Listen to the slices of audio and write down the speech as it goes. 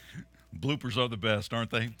Bloopers are the best,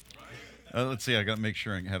 aren't they? Let's see, I got to make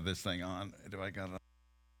sure I have this thing on. Do I got it?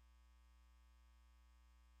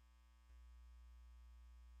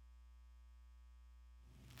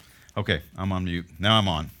 Okay, I'm on mute. Now I'm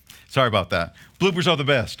on. Sorry about that. Bloopers are the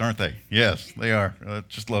best, aren't they? Yes, they are.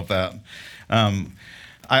 Just love that.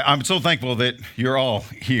 I'm so thankful that you're all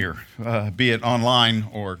here, be it online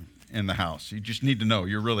or in the house. You just need to know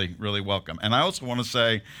you're really, really welcome. And I also want to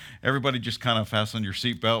say, everybody just kind of fasten your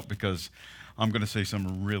seatbelt because I'm going to say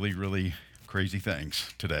some really, really crazy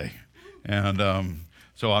things today. And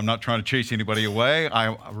so I'm not trying to chase anybody away.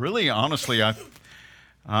 I'm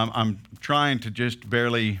trying to just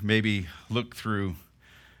barely maybe look through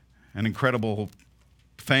an incredible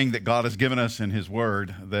thing that God has given us in His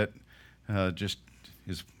Word that just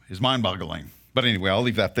is mind-boggling. But anyway, I'll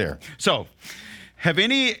leave that there. So, did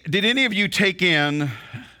any of you take in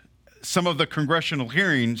some of the congressional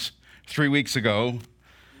hearings 3 weeks ago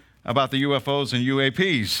about the UFOs and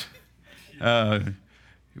UAPs?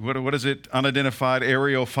 What is it? Unidentified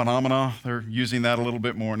aerial phenomena. They're using that a little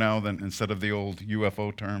bit more now than instead of the old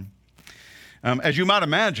UFO term. As you might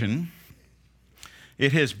imagine,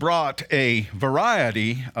 it has brought a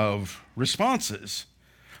variety of responses.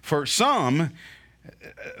 For some,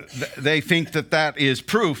 they think that is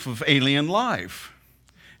proof of alien life.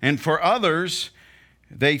 And for others,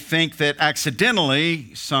 they think that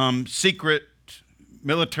accidentally some secret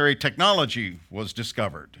military technology was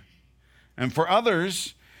discovered. And for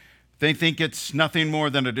others, they think it's nothing more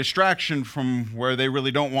than a distraction from where they really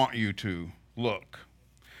don't want you to look.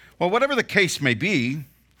 Well, whatever the case may be,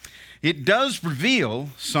 it does reveal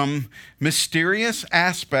some mysterious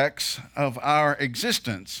aspects of our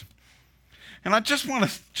existence. And I just want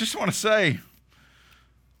to say,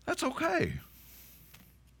 that's okay.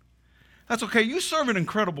 That's okay. You serve an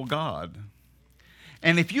incredible God.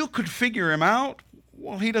 And if you could figure Him out,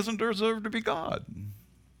 well, He doesn't deserve to be God.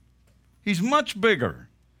 He's much bigger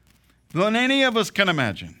than any of us can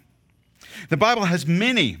imagine. The Bible has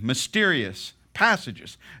many mysterious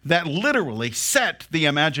passages that literally set the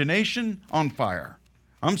imagination on fire.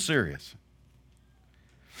 I'm serious.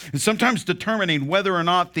 And sometimes determining whether or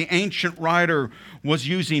not the ancient writer was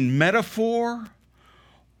using metaphor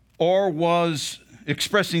or was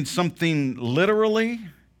expressing something literally,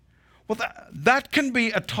 well, that can be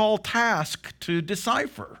a tall task to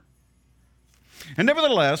decipher. And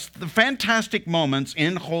nevertheless, the fantastic moments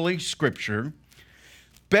in Holy Scripture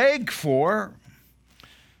beg for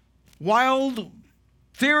wild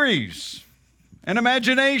theories and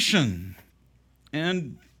imagination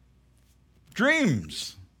and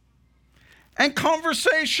dreams and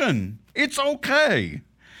conversation. It's okay.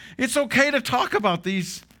 It's okay to talk about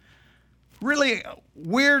these really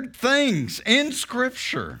weird things in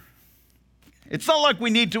Scripture. It's not like we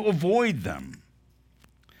need to avoid them.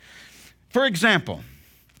 For example,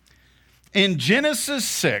 in Genesis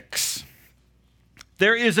 6,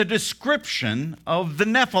 there is a description of the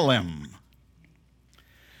Nephilim,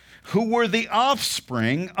 who were the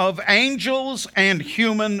offspring of angels and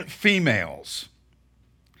human females.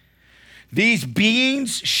 These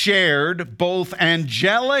beings shared both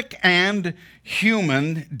angelic and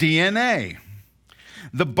human DNA.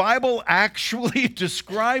 The Bible actually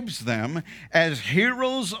describes them as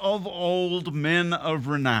heroes of old, men of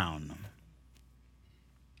renown.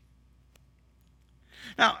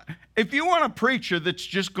 Now, if you want a preacher that's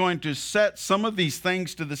just going to set some of these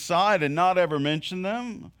things to the side and not ever mention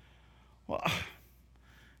them, well,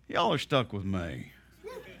 y'all are stuck with me.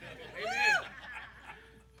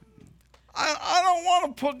 I don't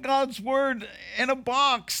want to put God's Word in a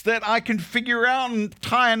box that I can figure out and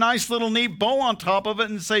tie a nice little neat bow on top of it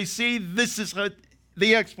and say, see, this is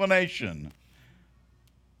the explanation.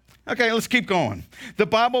 Okay, let's keep going. The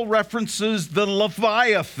Bible references the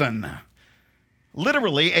Leviathan,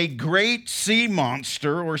 literally a great sea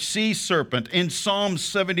monster or sea serpent. In Psalm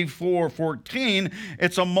 74:14,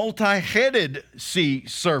 it's a multi-headed sea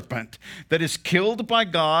serpent that is killed by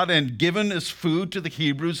God and given as food to the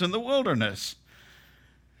Hebrews in the wilderness.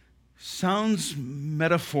 Sounds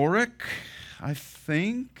metaphoric, I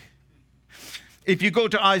think. If you go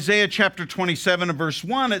to Isaiah chapter 27 and verse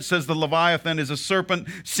 1, it says the Leviathan is a serpent,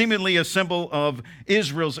 seemingly a symbol of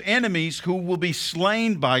Israel's enemies who will be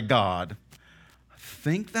slain by God.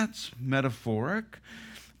 Think that's metaphoric,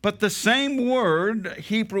 but the same word,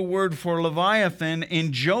 Hebrew word for Leviathan,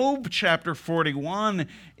 in Job chapter 41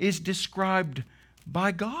 is described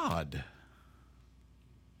by God.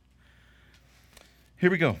 Here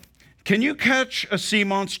we go. Can you catch a sea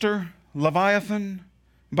monster, Leviathan,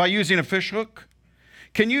 by using a fish hook?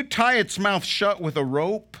 Can you tie its mouth shut with a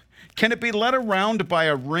rope? Can it be led around by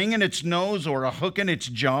a ring in its nose or a hook in its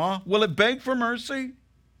jaw? Will it beg for mercy?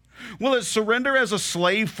 Will it surrender as a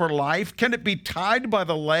slave for life? Can it be tied by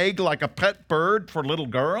the leg like a pet bird for little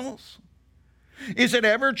girls? Is it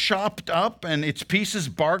ever chopped up and its pieces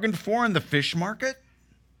bargained for in the fish market?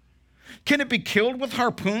 Can it be killed with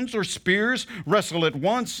harpoons or spears? Wrestle it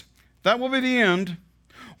once, that will be the end.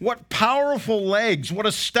 What powerful legs, what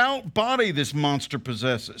a stout body this monster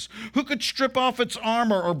possesses. Who could strip off its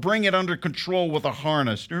armor or bring it under control with a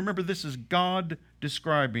harness? Remember, this is God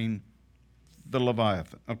describing the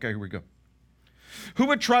Leviathan. Okay, here we go. Who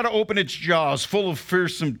would try to open its jaws full of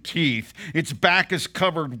fearsome teeth? Its back is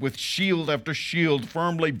covered with shield after shield,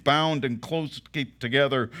 firmly bound and closer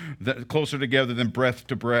together than breath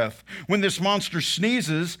to breath. When this monster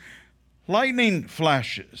sneezes, lightning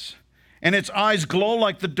flashes, and its eyes glow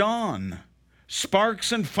like the dawn.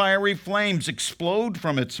 Sparks and fiery flames explode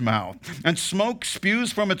from its mouth, and smoke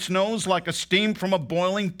spews from its nose like a steam from a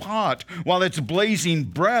boiling pot, while its blazing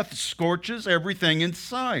breath scorches everything in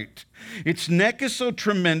sight. Its neck is so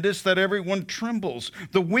tremendous that everyone trembles.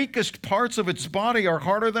 The weakest parts of its body are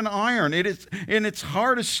harder than iron, and its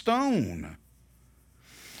hard as stone.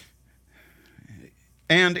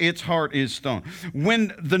 And its heart is stone.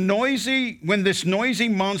 When this noisy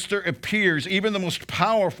monster appears, even the most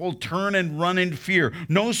powerful turn and run in fear.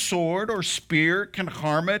 No sword or spear can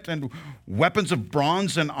harm it, and weapons of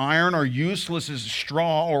bronze and iron are useless as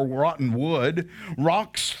straw or rotten wood.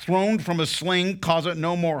 Rocks thrown from a sling cause it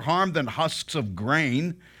no more harm than husks of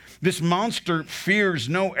grain. This monster fears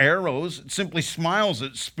no arrows. It simply smiles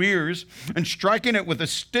at spears, and striking it with a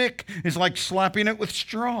stick is like slapping it with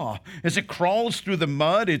straw. As it crawls through the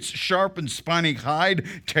mud, its sharp and spiny hide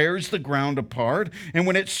tears the ground apart. And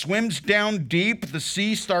when it swims down deep, the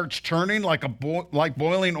sea starts turning like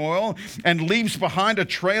boiling oil and leaves behind a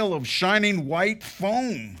trail of shining white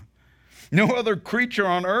foam. No other creature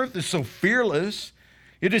on earth is so fearless.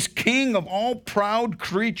 It is king of all proud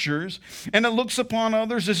creatures, and it looks upon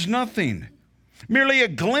others as nothing. Merely a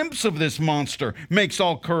glimpse of this monster makes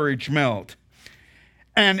all courage melt.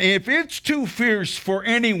 And if it's too fierce for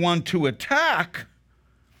anyone to attack,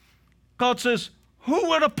 God says, who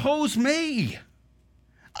would oppose me?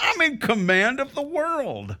 I'm in command of the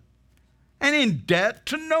world and in debt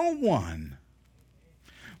to no one.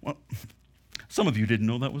 Well, some of you didn't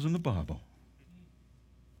know that was in the Bible.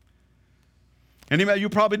 And you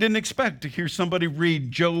probably didn't expect to hear somebody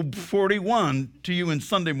read Job 41 to you in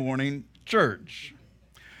Sunday morning church.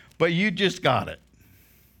 But you just got it.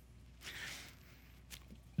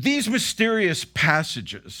 These mysterious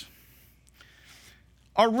passages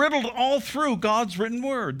are riddled all through God's written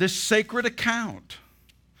word, this sacred account.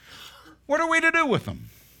 What are we to do with them?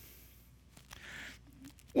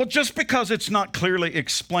 Well, just because it's not clearly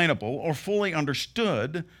explainable or fully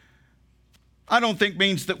understood, I don't think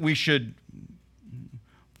means that we should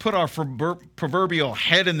put our proverbial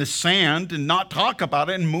head in the sand and not talk about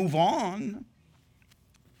it and move on.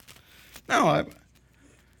 No,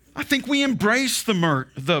 I think we embrace the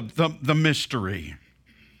mystery.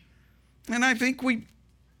 And I think we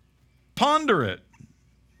ponder it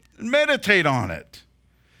and meditate on it.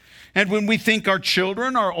 And when we think our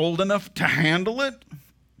children are old enough to handle it,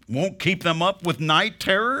 won't keep them up with night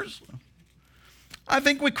terrors, I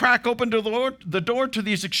think we crack open the door to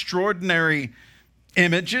these extraordinary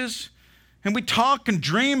images, and we talk and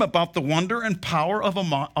dream about the wonder and power of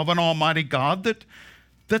an almighty God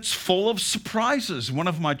that's full of surprises. One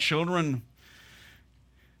of my children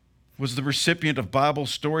was the recipient of Bible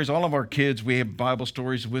stories. All of our kids, we had Bible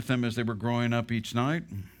stories with them as they were growing up each night.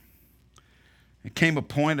 It came a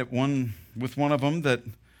point with one of them that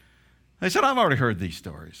they said, I've already heard these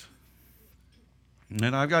stories.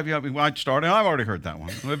 And I've already heard that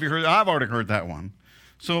one. Have you heard? I've already heard that one.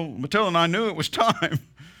 So Matilda and I knew it was time.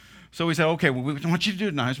 So we said, okay, well, we want you to do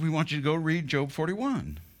it nice. We want you to go read Job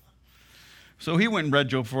 41. So he went and read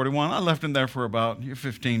Job 41. I left him there for about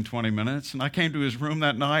 15, 20 minutes. And I came to his room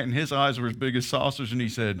that night, and his eyes were as big as saucers. And he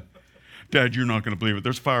said, Dad, you're not going to believe it.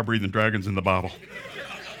 There's fire-breathing dragons in the Bible.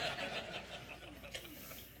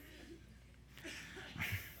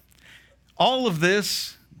 All of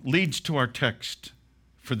this leads to our text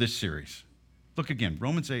for this series. Look again,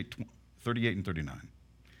 Romans 8, 38 and 39.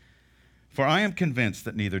 For I am convinced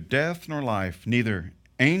that neither death nor life, neither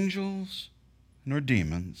angels nor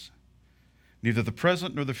demons, neither the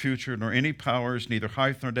present nor the future, nor any powers, neither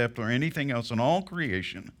height nor depth, nor anything else in all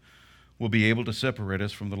creation will be able to separate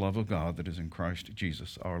us from the love of God that is in Christ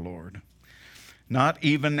Jesus our Lord. Not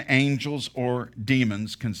even angels or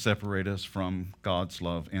demons can separate us from God's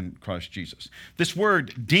love in Christ Jesus. This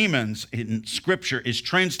word demons in Scripture is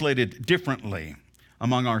translated differently.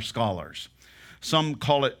 among our scholars. Some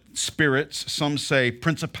call it spirits, some say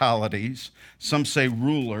principalities, some say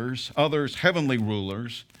rulers, others heavenly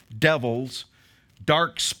rulers, devils,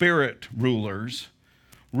 dark spirit rulers,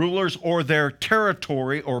 rulers or their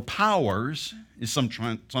territory or powers is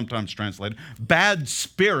sometimes translated, bad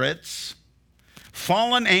spirits,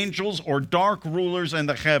 fallen angels or dark rulers in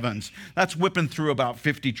the heavens. That's whipping through about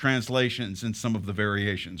 50 translations in some of the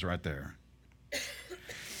variations right there.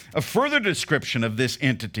 A further description of this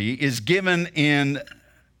entity is given in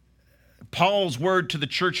Paul's word to the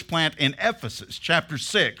church plant in Ephesus, chapter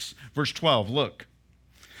 6, verse 12. Look,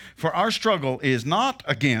 for our struggle is not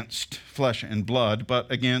against flesh and blood,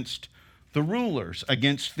 but against the rulers,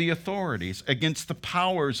 against the authorities, against the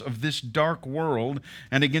powers of this dark world,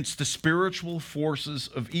 and against the spiritual forces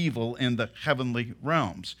of evil in the heavenly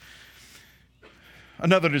realms.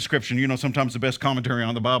 Another description, sometimes the best commentary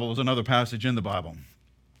on the Bible is another passage in the Bible.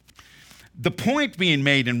 The point being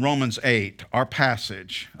made in Romans 8, our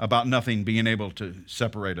passage about nothing being able to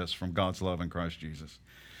separate us from God's love in Christ Jesus,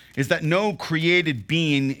 is that no created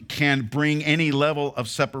being can bring any level of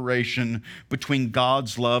separation between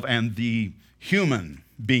God's love and the human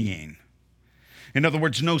being. In other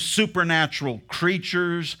words, no supernatural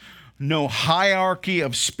creatures, no hierarchy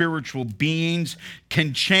of spiritual beings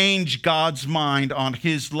can change God's mind on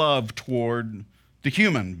his love toward the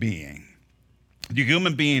human being. The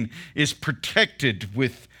human being is protected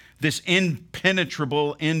with this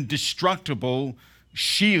impenetrable, indestructible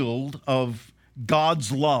shield of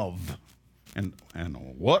God's love. And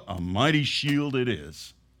what a mighty shield it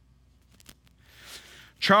is.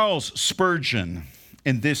 Charles Spurgeon,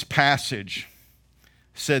 in this passage,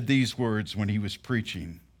 said these words when he was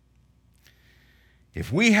preaching.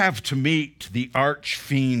 If we have to meet the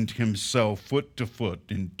arch-fiend himself foot to foot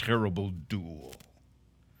in terrible duel,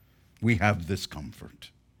 we have this comfort,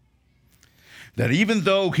 that even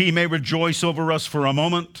though he may rejoice over us for a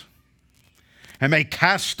moment and may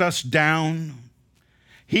cast us down,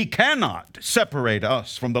 he cannot separate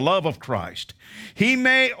us from the love of Christ. He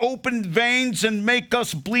may open veins and make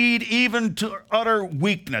us bleed even to utter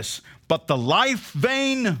weakness, but the life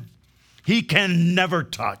vein he can never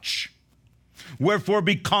touch. Wherefore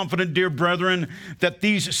be confident, dear brethren, that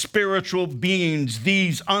these spiritual beings,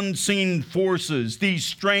 these unseen forces, these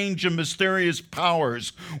strange and mysterious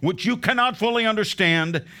powers, which you cannot fully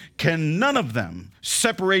understand, can none of them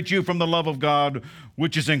separate you from the love of God,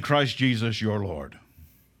 which is in Christ Jesus your Lord.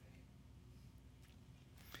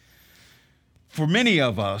 For many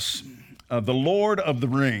of us, the Lord of the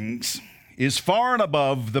Rings is far and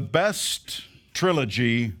above the best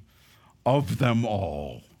trilogy of them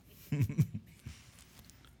all.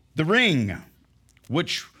 The ring,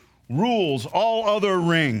 which rules all other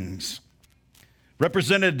rings,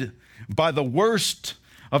 represented by the worst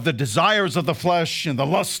of the desires of the flesh and the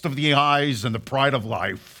lust of the eyes and the pride of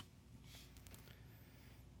life,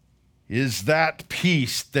 is that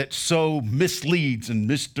peace that so misleads and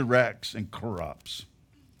misdirects and corrupts.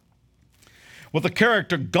 Well, the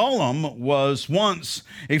character Gollum was once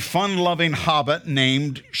a fun-loving hobbit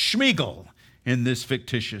named Schmeagol in this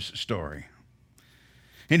fictitious story.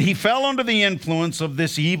 And he fell under the influence of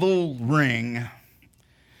this evil ring,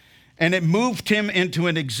 and it moved him into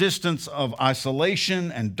an existence of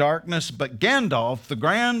isolation and darkness. But Gandalf, the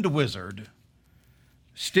grand wizard,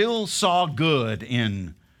 still saw good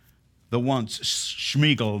in the once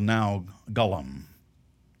Schmeagol, now Gollum.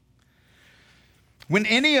 When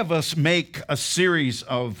any of us make a series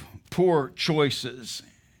of poor choices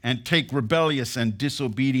and take rebellious and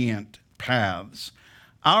disobedient paths,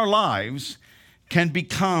 our lives can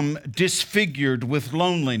become disfigured with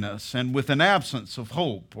loneliness and with an absence of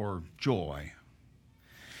hope or joy.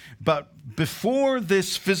 But before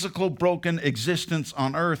this physical broken existence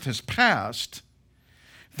on earth has passed,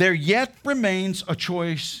 there yet remains a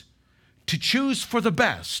choice to choose for the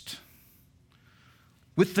best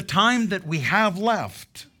with the time that we have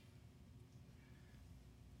left.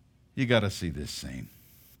 You got to see this scene.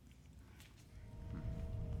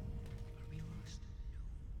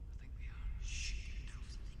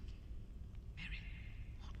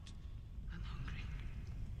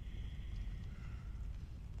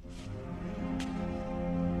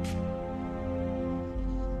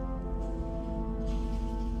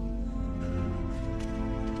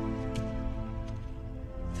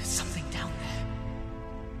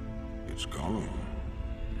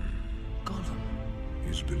 Gollum.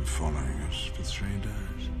 He's been following us for 3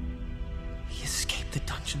 days. He escaped the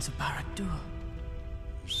dungeons of Barad-dûr.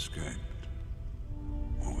 Escaped.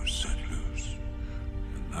 Or was set loose.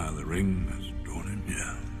 And now the ring has drawn him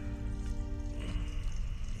here.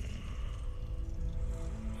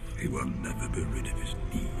 He will never be rid of his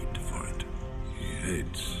need for it. He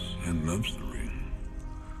hates and loves the ring,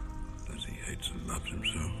 as he hates and loves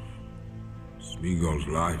himself. Smeagol's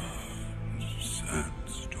life is a sad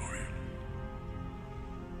story.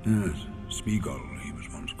 Yes, Smeagol, he was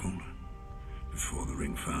once called, before the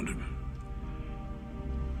ring found him.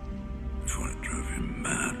 Before it drove him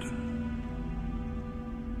mad.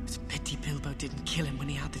 It's a pity Bilbo didn't kill him when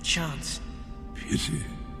he had the chance. Pity?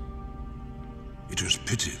 It was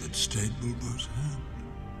pity that stayed Bilbo's hand.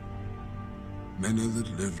 Many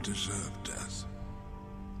that live deserve death,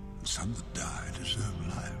 and some that die deserve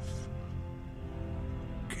life.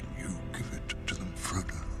 Can you give it to them,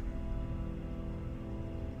 Frodo?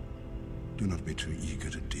 Do not be too eager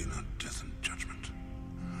to deal out death and judgment.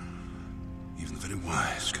 Even the very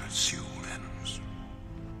wise cannot see all ends.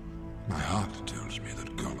 My heart tells me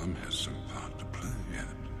that Gollum has some part to play yet,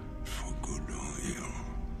 for good or ill,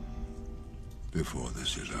 before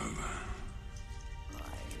this is over.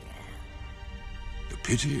 The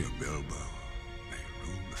pity of Bilbo may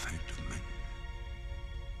rule the fate of men.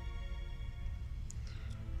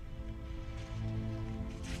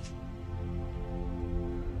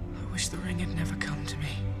 I wish the ring had never come to me.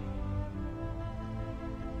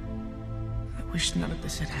 I wish none of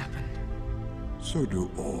this had happened. So do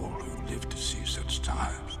all who live to see such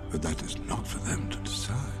times, but that is not for them to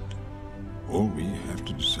decide. All we have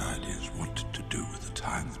to decide is what to do with the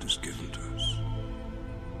time that is given to us.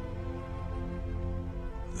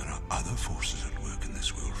 There are other forces at work in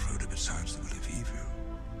this world, Frodo, besides the will of evil.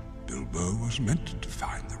 Bilbo was meant to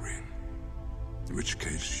find the ring, in which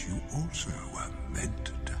case you also were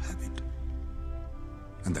meant to have it.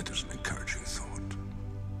 And that is an encouraging thought.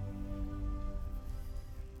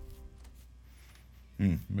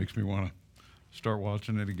 Makes me want to start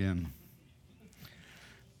watching it again.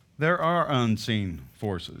 There are unseen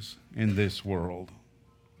forces in this world,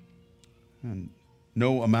 and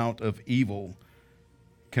no amount of evil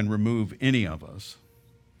can remove any of us,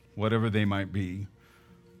 whatever they might be,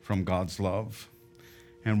 from God's love.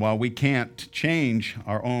 And while we can't change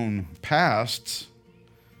our own pasts,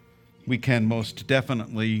 we can most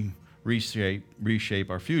definitely reshape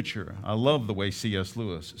our future. I love the way C.S.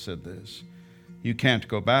 Lewis said this. You can't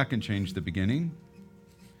go back and change the beginning,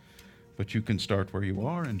 but you can start where you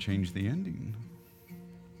are and change the ending.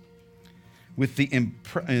 With the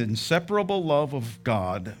inseparable love of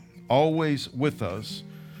God always with us,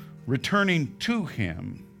 returning to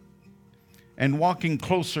Him and walking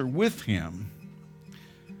closer with Him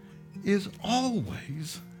is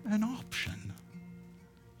always an option.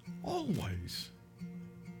 Always.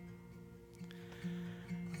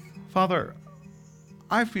 Father,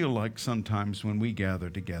 I feel like sometimes when we gather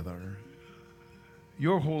together,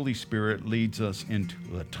 your Holy Spirit leads us into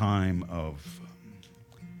a time of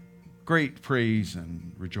great praise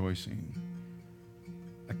and rejoicing,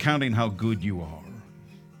 accounting how good you are,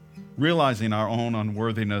 realizing our own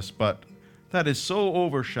unworthiness, but that is so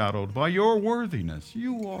overshadowed by your worthiness.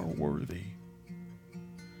 You are worthy.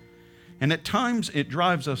 And at times it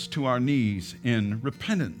drives us to our knees in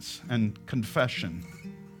repentance and confession.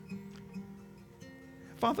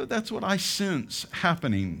 Father, that's what I sense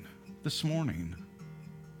happening this morning.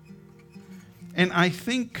 And I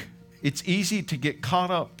think it's easy to get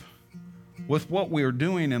caught up with what we're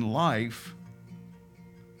doing in life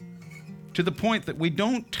to the point that we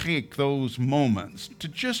don't take those moments to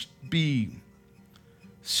just be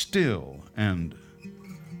still and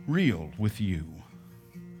real with you.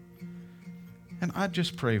 And I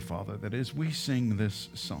just pray, Father, that as we sing this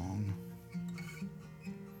song,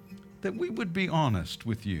 that we would be honest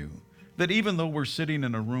with you, that even though we're sitting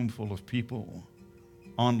in a room full of people,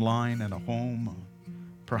 online in a home,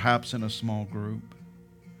 perhaps in a small group,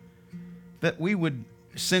 that we would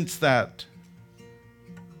sense that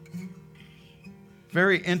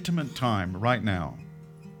very intimate time right now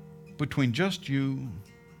between just you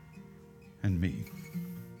and me.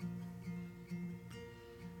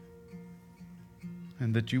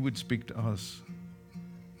 And that you would speak to us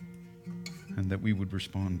and that we would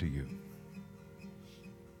respond to you.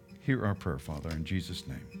 Hear our prayer, Father, in Jesus'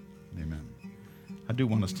 name. Amen. I do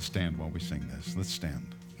want us to stand while we sing this. Let's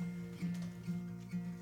stand.